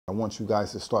I want you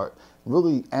guys to start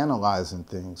really analyzing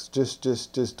things. Just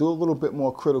do a little bit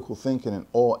more critical thinking in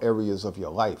all areas of your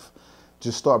life.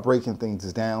 Just start breaking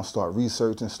things down, start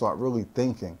researching, start really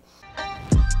thinking.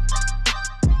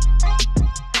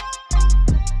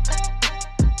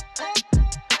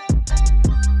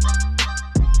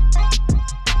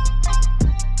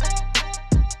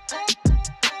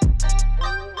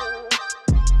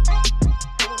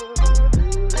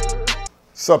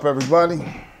 What's up, everybody?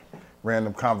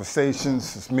 Random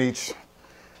Conversations. It's Meech.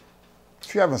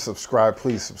 If you haven't subscribed,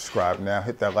 please subscribe now.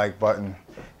 Hit that like button.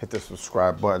 Hit the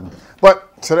subscribe button.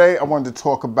 But today I wanted to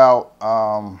talk about,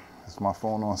 is my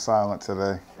phone on silent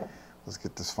today? Let's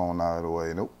get this phone out of the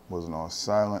way. Nope, wasn't on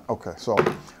silent. Okay, so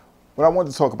what I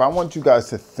wanted to talk about, I want you guys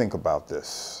to think about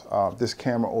this. This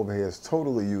camera over here is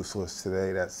totally useless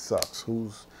today. That sucks.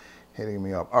 Who's hitting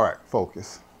me up? All right,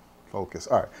 focus. Focus.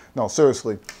 All right. No,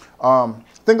 seriously.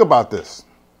 Think about this.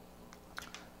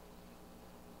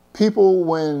 People,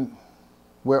 when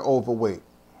we're overweight,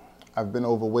 I've been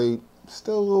overweight,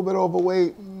 still a little bit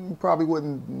overweight. You probably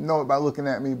wouldn't know it by looking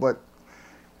at me, but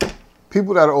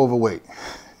people that are overweight,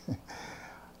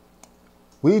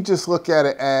 we just look at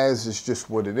it as it's just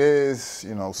what it is.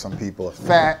 You know, some people are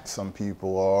fat, some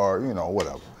people are, you know,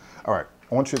 whatever. All right.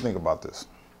 I want you to think about this.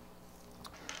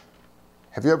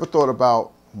 Have you ever thought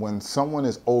about when someone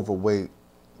is overweight,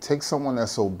 take someone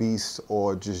that's obese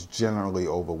or just generally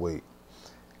overweight,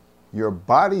 your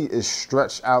body is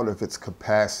stretched out of its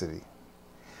capacity.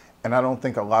 And I don't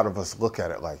think a lot of us look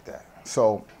at it like that.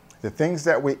 So the things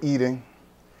that we're eating,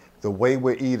 the way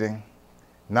we're eating,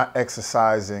 not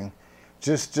exercising,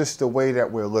 just the way that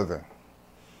we're living.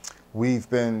 We've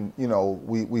been, you know,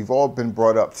 we've all been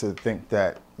brought up to think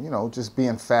that, you know, just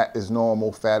being fat is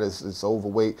normal, fat is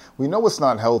overweight. We know it's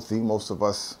not healthy, most of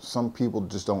us. Some people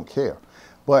just don't care.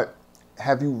 But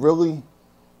have you really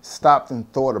stopped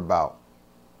and thought about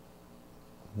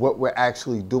what we're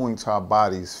actually doing to our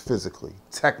bodies physically,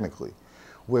 technically?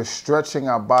 We're stretching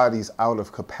our bodies out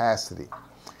of capacity.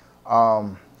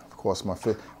 Of course,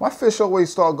 my fish always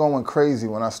start going crazy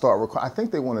when I start recording. I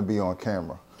think they want to be on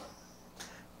camera.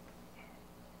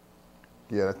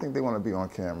 Yeah, I think they want to be on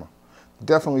camera.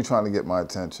 Definitely trying to get my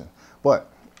attention.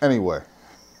 But anyway,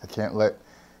 I can't let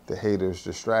the haters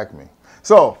distract me.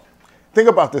 So think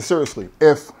about this seriously.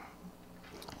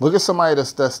 Look at somebody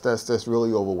that's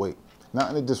really overweight,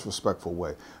 not in a disrespectful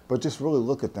way, but just really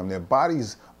look at them. Their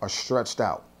bodies are stretched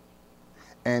out.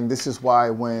 And this is why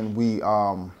when we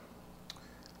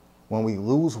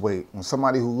lose weight, when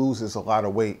somebody who loses a lot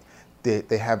of weight,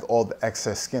 they have all the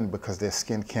excess skin because their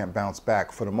skin can't bounce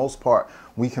back. For the most part,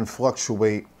 we can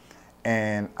fluctuate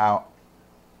and out.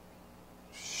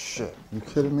 Shit, you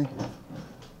kidding me?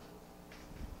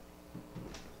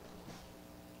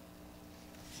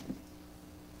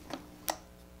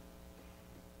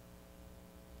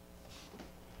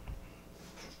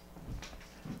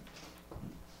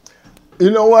 You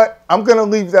know what? I'm going to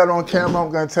leave that on camera.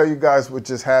 I'm going to tell you guys what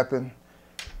just happened.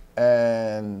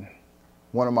 And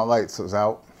one of my lights was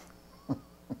out.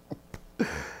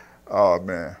 Oh,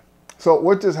 man. So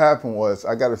what just happened was,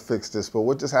 I got to fix this, but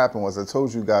what just happened was I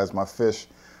told you guys my fish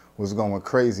was going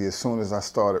crazy as soon as I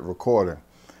started recording.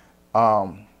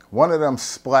 One of them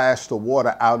splashed the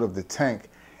water out of the tank.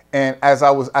 And as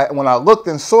when I looked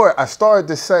and saw it, I started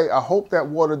to say, I hope that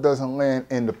water doesn't land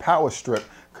in the power strip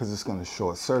because it's going to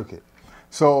short circuit.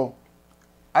 So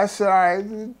I said, all right,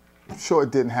 I'm sure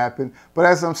it didn't happen. But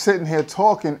as I'm sitting here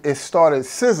talking, it started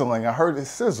sizzling. I heard it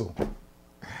sizzle.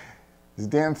 This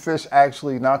damn fish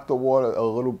actually knocked the water a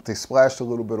little, they splashed a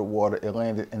little bit of water. It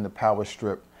landed in the power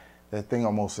strip. That thing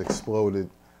almost exploded.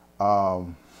 I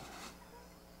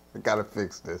gotta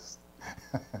fix this.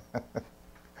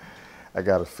 I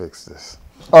gotta fix this.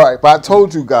 All right, but I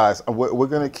told you guys, we're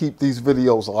gonna keep these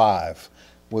videos live.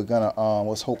 We're gonna,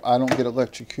 let's hope I don't get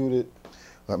electrocuted.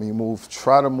 Let me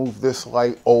try to move this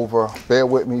light over. Bear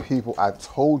with me, people. I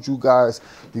told you guys,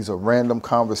 these are random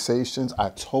conversations. I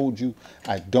told you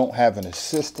I don't have an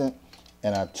assistant.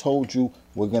 And I told you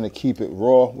we're going to keep it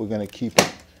raw. We're going to keep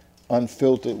it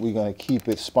unfiltered. We're going to keep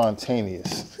it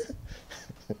spontaneous.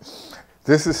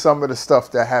 This is some of the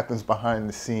stuff that happens behind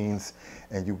the scenes,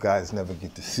 and you guys never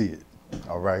get to see it.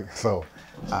 All right? So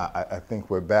I think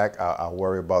we're back. I'll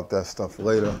worry about that stuff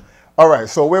later. All right,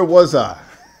 so where was I?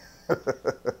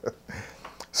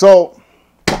 So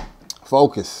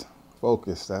focus,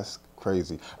 that's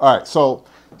crazy. All right, so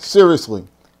seriously,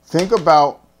 think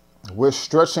about, we're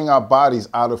stretching our bodies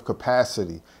out of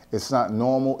capacity. It's not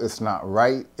normal, it's not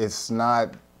right, it's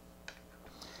not,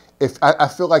 I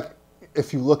feel like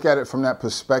if you look at it from that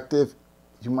perspective,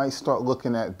 you might start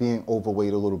looking at being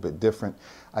overweight a little bit different.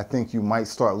 I think you might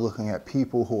start looking at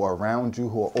people who are around you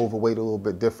who are overweight a little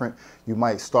bit different. You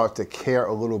might start to care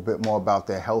a little bit more about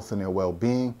their health and their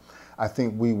well-being. I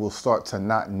think we will start to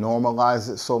not normalize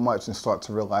it so much and start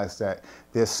to realize that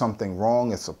there's something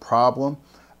wrong, it's a problem.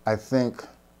 I think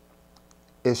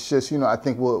it's just, I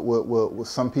think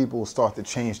some people will start to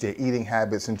change their eating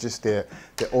habits and just their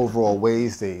overall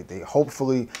ways. They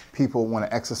hopefully people want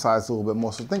to exercise a little bit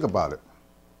more. So think about it.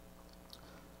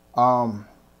 A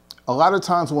lot of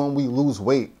times when we lose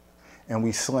weight and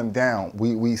we slim down,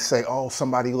 we say, oh,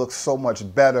 somebody looks so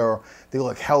much better, they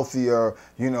look healthier,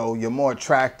 you're more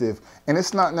attractive. And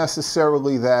it's not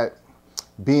necessarily that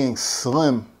being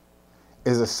slim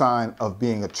is a sign of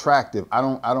being attractive. I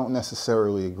don't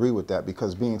necessarily agree with that,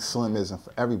 because being slim isn't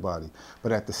for everybody.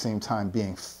 But at the same time,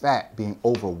 being fat, being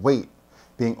overweight,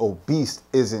 being obese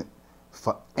isn't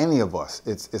for any of us.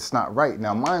 It's not right.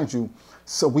 Now, mind you,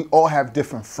 so we all have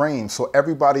different frames. So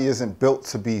everybody isn't built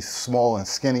to be small and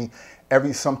skinny.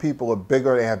 Some people are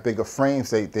bigger, they have bigger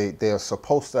frames. They are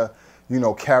supposed to,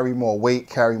 carry more weight,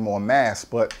 carry more mass.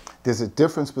 But there's a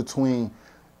difference between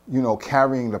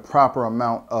carrying the proper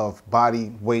amount of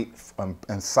body weight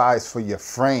and size for your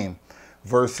frame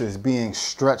versus being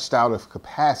stretched out of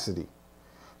capacity.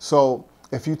 So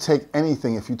if you take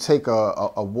anything, if you take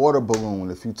a water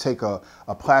balloon, if you take a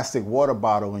plastic water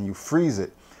bottle and you freeze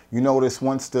it, you notice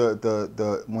once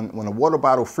when a water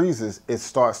bottle freezes, it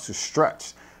starts to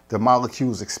stretch. The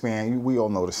molecules expand. We all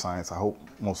know the science. I hope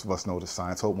most of us know the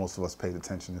science. I hope most of us paid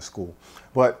attention in school.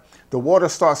 But the water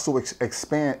starts to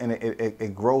expand, and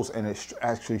it grows, and it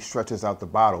actually stretches out the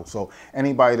bottle. So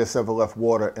anybody that's ever left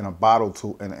water in a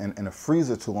bottle in a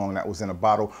freezer too long, that was in a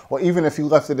bottle, or even if you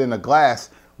left it in a glass,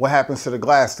 what happens to the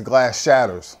glass? The glass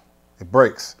shatters. It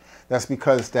breaks. That's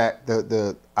because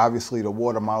obviously the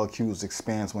water molecules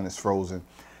expands when it's frozen,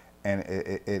 and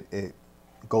it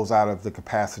goes out of the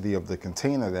capacity of the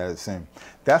container that it's in.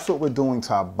 That's what we're doing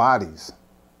to our bodies.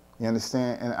 You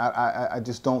understand? And I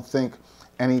just don't think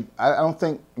I don't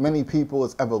think many people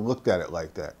has ever looked at it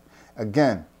like that.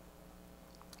 Again,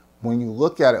 when you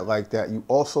look at it like that, you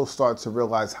also start to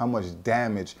realize how much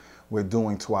damage we're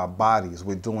doing to our bodies,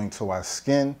 we're doing to our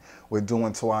skin, we're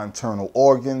doing to our internal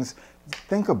organs.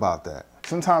 Think about that.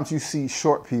 Sometimes you see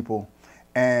short people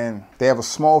and they have a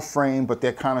small frame, but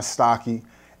they're kind of stocky,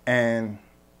 and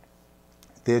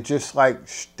they're just like,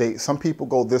 some people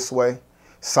go this way,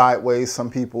 sideways. Some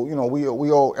people,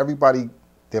 everybody,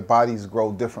 their bodies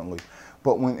grow differently.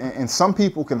 But and some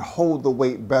people can hold the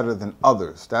weight better than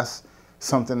others. That's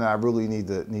something that I really need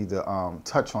to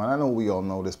touch on. I know we all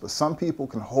know this, but some people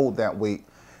can hold that weight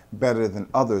better than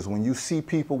others. When you see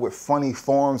people with funny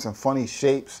forms and funny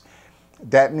shapes,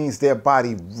 that means their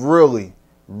body really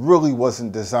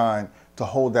wasn't designed to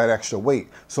hold that extra weight.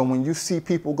 So when you see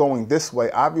people going this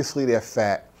way, obviously they're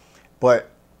fat,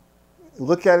 but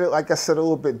look at it, like I said, a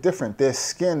little bit different. Their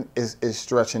skin is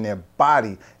stretching, their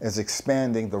body is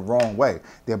expanding the wrong way.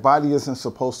 Their body isn't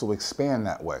supposed to expand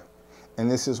that way.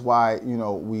 And this is why,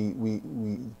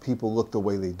 people look the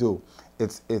way they do.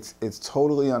 It's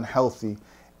totally unhealthy,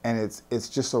 and it's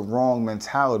just a wrong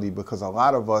mentality, because a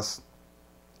lot of us,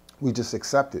 we just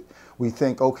accept it. We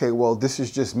think, okay, well, this is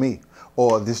just me,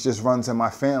 or this just runs in my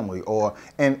family,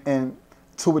 and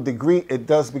to a degree, it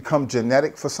does become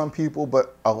genetic for some people.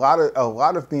 But a lot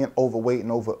of being overweight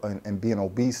and being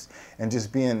obese and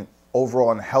just being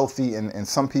overall unhealthy, and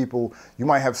some people, you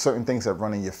might have certain things that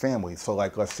run in your family. So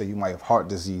like, let's say you might have heart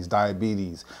disease,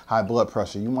 diabetes, high blood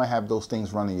pressure. You might have those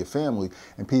things run in your family,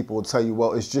 and people will tell you,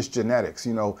 well, it's just genetics.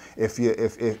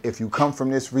 If you come from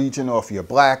this region, or if you're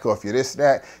black, or if you're this,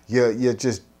 that, you're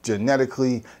just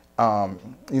genetically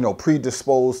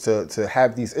predisposed to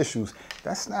have these issues.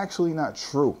 That's actually not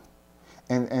true.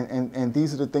 And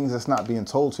these are the things that's not being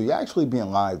told to you. You're actually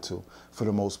being lied to for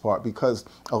the most part, because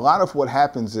a lot of what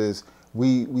happens is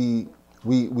we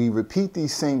repeat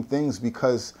these same things,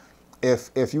 because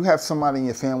if you have somebody in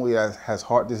your family that has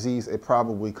heart disease, it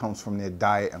probably comes from their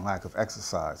diet and lack of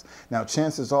exercise. Now,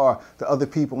 chances are the other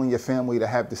people in your family that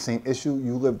have the same issue,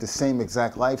 you live the same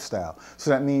exact lifestyle. So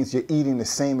that means you're eating the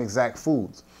same exact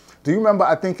foods. Do you remember,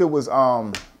 I think it was,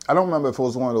 I don't remember if it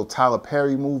was one of those Tyler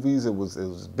Perry movies, it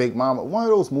was Big Mama, one of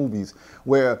those movies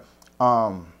where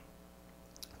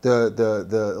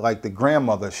the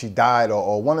grandmother, she died,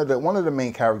 or one of the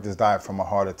main characters died from a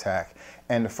heart attack,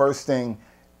 and the first thing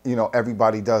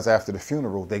everybody does after the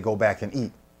funeral, they go back and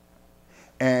eat.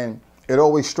 And it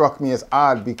always struck me as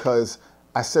odd, because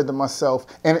I said to myself,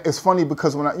 and it's funny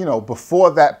because when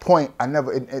before that point,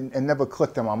 it never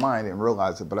clicked in my mind, I didn't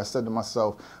realize it, but I said to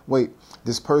myself, wait,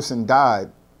 this person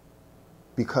died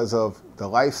because of the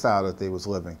lifestyle that they was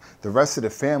living. The rest of the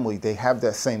family, they have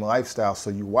that same lifestyle. So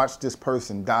you watch this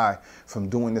person die from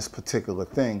doing this particular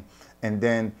thing, and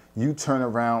then you turn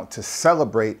around to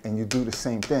celebrate and you do the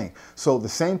same thing. So the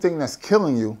same thing that's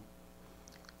killing you,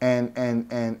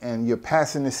 and you're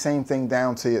passing the same thing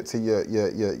down to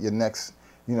your next,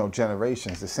 you know,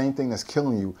 generations. The same thing that's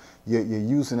killing you, you're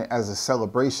using it as a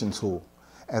celebration tool,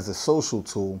 as a social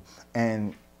tool,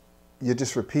 and you're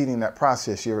just repeating that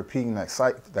process. You're repeating that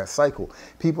cycle.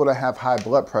 People that have high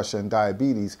blood pressure and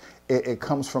diabetes, it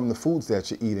comes from the foods that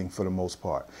you're eating for the most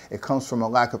part. It comes from a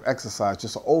lack of exercise,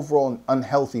 just an overall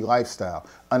unhealthy lifestyle,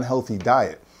 unhealthy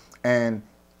diet. And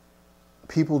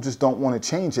people just don't want to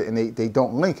change it, and they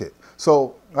don't link it.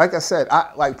 So like I said,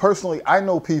 personally, I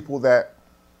know people that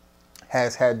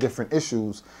has had different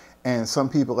issues, and some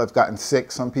people have gotten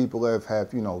sick. Some people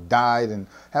have you know, died and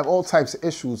have all types of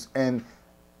issues. And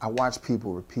I watch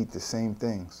people repeat the same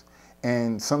things.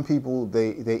 And some people,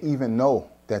 they even know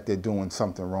that they're doing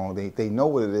something wrong. They know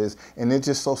what it is, and they're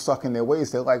just so stuck in their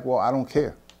ways. They're like, well, I don't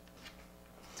care.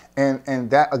 And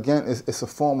that, again, it's a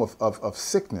form of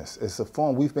sickness. It's a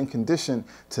form, we've been conditioned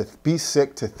to be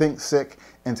sick, to think sick,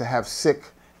 and to have sick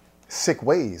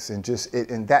ways, and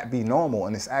and that be normal,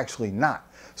 and it's actually not.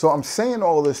 So I'm saying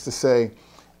all this to say,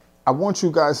 I want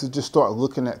you guys to just start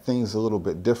looking at things a little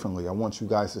bit differently. I want you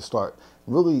guys to start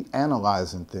really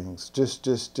analyzing things. Just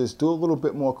do a little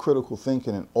bit more critical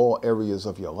thinking in all areas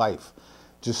of your life.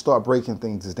 Just start breaking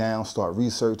things down, start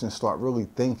researching, start really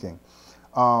thinking.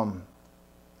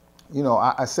 You know,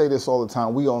 I say this all the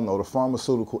time. We all know the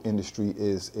pharmaceutical industry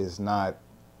is not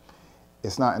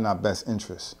in our best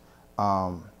interest.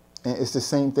 And it's the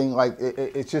same thing, like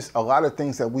it's just a lot of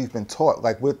things that we've been taught.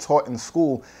 Like, we're taught in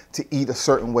school to eat a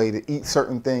certain way, to eat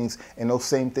certain things, and those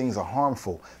same things are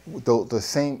harmful.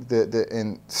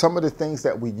 And some of the things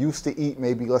that we used to eat,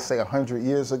 maybe let's say 100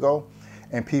 years ago,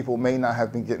 and people may not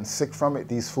have been getting sick from it.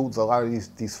 These foods, a lot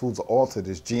of these foods are altered.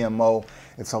 There's GMO.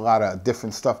 It's a lot of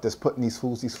different stuff that's put in these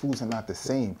foods. These foods are not the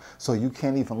same. So you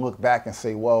can't even look back and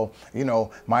say, well, you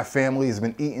know, my family has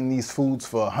been eating these foods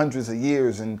for hundreds of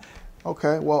years, and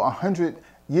okay, well, 100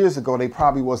 years ago, they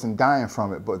probably wasn't dying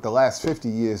from it, but the last 50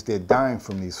 years, they're dying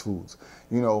from these foods.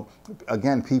 You know,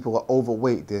 again, people are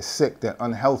overweight, they're sick, they're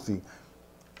unhealthy.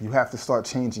 You have to start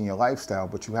changing your lifestyle,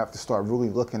 but you have to start really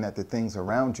looking at the things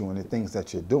around you and the things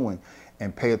that you're doing,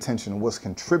 and pay attention to what's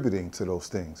contributing to those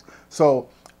things. So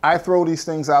I throw these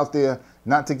things out there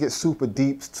not to get super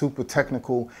deep, super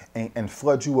technical, and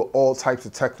flood you with all types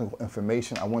of technical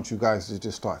information. I want you guys to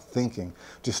just start thinking,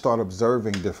 just start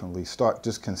observing differently, start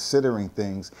just considering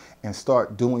things, and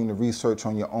start doing the research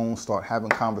on your own, start having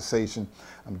conversation.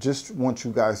 I just want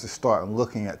you guys to start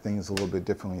looking at things a little bit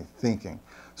differently, thinking.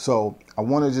 So I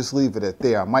want to just leave it at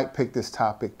there. I might pick this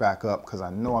topic back up because I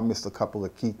know I missed a couple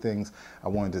of key things I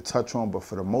wanted to touch on, but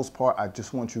for the most part, I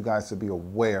just want you guys to be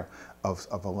aware of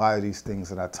a lot of these things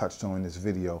that I touched on in this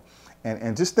video,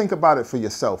 and just think about it for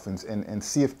yourself, and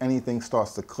see if anything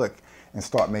starts to click and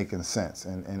start making sense,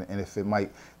 and if it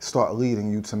might start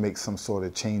leading you to make some sort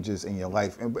of changes in your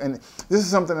life. And this is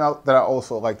something that I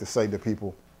also like to say to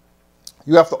people.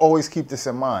 You have to always keep this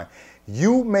in mind.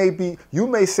 You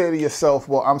may say to yourself,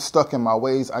 well, I'm stuck in my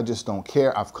ways. I just don't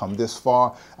care. I've come this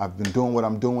far. I've been doing what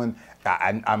I'm doing.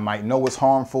 I might know it's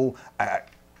harmful.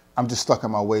 I'm just stuck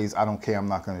in my ways. I don't care. I'm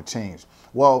not going to change.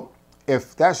 Well,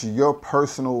 if that's your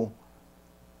personal,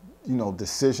 you know,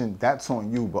 decision, that's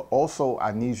on you. But also,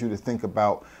 I need you to think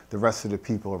about the rest of the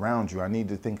people around you. I need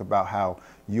to think about how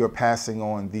you're passing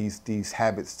on these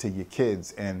habits to your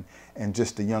kids and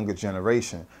just the younger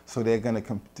generation. So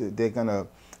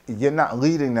you're not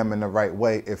leading them in the right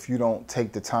way if you don't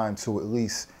take the time to at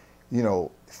least, you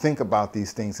know, think about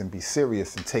these things and be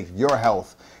serious and take your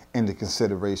health into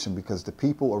consideration, because the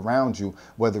people around you,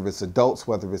 whether it's adults,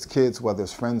 whether it's kids, whether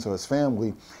it's friends or it's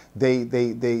family,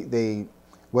 they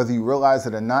whether you realize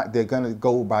it or not, they're going to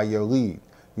go by your lead.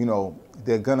 You know,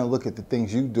 they're going to look at the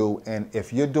things you do, and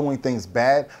if you're doing things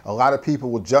bad, a lot of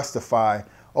people will justify,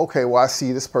 okay, well, I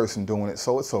see this person doing it,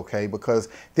 so it's okay, because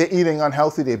they're eating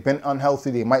unhealthy, they've been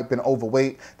unhealthy, they might have been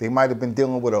overweight, they might have been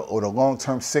dealing with a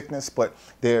long-term sickness, but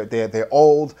they're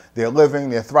old, they're living,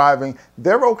 they're thriving,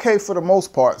 they're okay for the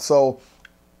most part. So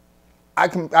I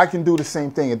can do the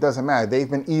same thing. It doesn't matter. They've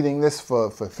been eating this for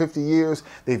 50 years,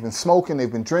 they've been smoking, they've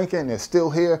been drinking, they're still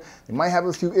here. They might have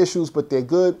a few issues, but they're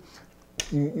good.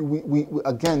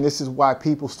 Again, this is why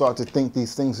people start to think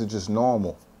these things are just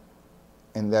normal,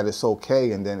 and that it's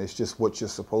okay, and then it's just what you're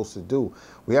supposed to do.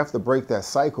 We have to break that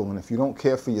cycle, and if you don't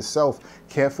care for yourself,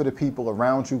 care for the people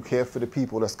around you, care for the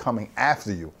people that's coming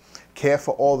after you. Care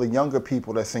for all the younger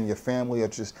people that's in your family or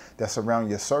just that's around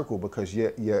your circle, because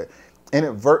you're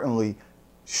inadvertently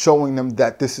showing them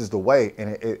that this is the way,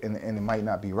 and it might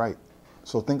not be right.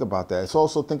 So think about that. It's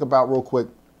also, think about real quick,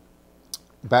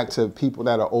 back to people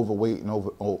that are overweight and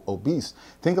obese.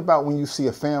 Think about when you see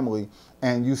a family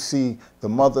and you see the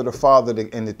mother, the father,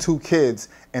 and the two kids,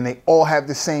 and they all have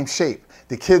the same shape.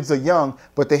 The kids are young,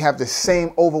 but they have the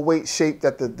same overweight shape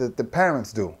that the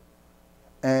parents do.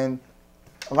 And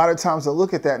a lot of times I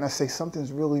look at that and I say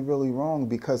something's really, really wrong,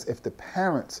 because if the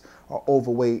parents are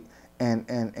overweight and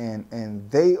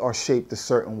they are shaped a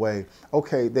certain way,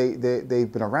 okay,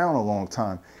 they've been around a long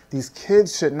time. These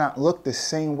kids should not look the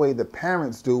same way the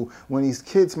parents do when these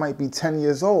kids might be 10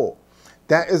 years old.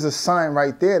 That is a sign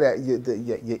right there that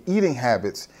your eating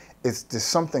habits, there's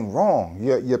something wrong.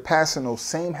 You're passing those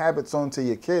same habits on to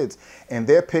your kids, and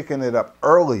they're picking it up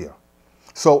earlier.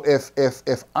 So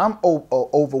if I'm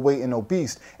overweight and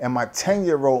obese and my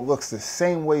 10-year-old looks the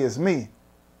same way as me,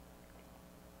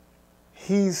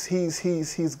 he's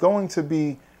going to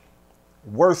be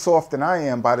worse off than I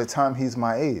am by the time he's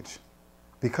my age,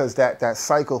 because that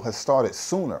cycle has started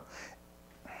sooner.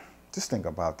 Just think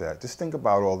about that. Just think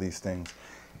about all these things,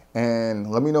 and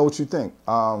let me know what you think.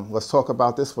 Let's talk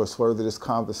about this. Let's further this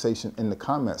conversation in the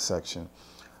comment section.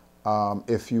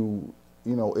 If you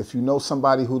know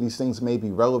somebody who these things may be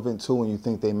relevant to and you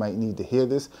think they might need to hear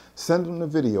this, send them the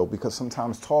video, because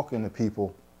sometimes talking to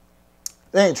people,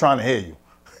 they ain't trying to hear you.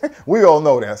 We all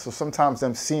know that. So sometimes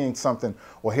them seeing something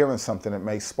or hearing something, it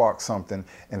may spark something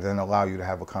and then allow you to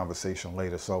have a conversation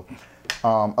later. So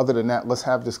other than that, let's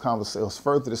have this conversation. Let's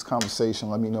further this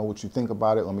conversation. Let me know what you think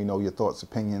about it. Let me know your thoughts,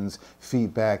 opinions,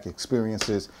 feedback,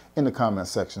 experiences in the comment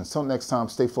section. Until next time,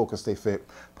 stay focused, stay fit.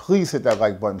 Please hit that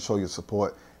like button, show your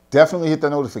support. Definitely hit the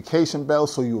notification bell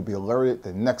so you will be alerted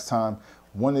the next time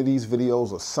one of these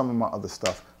videos or some of my other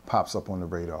stuff pops up on the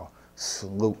radar.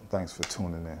 Salute. Thanks for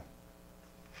tuning in.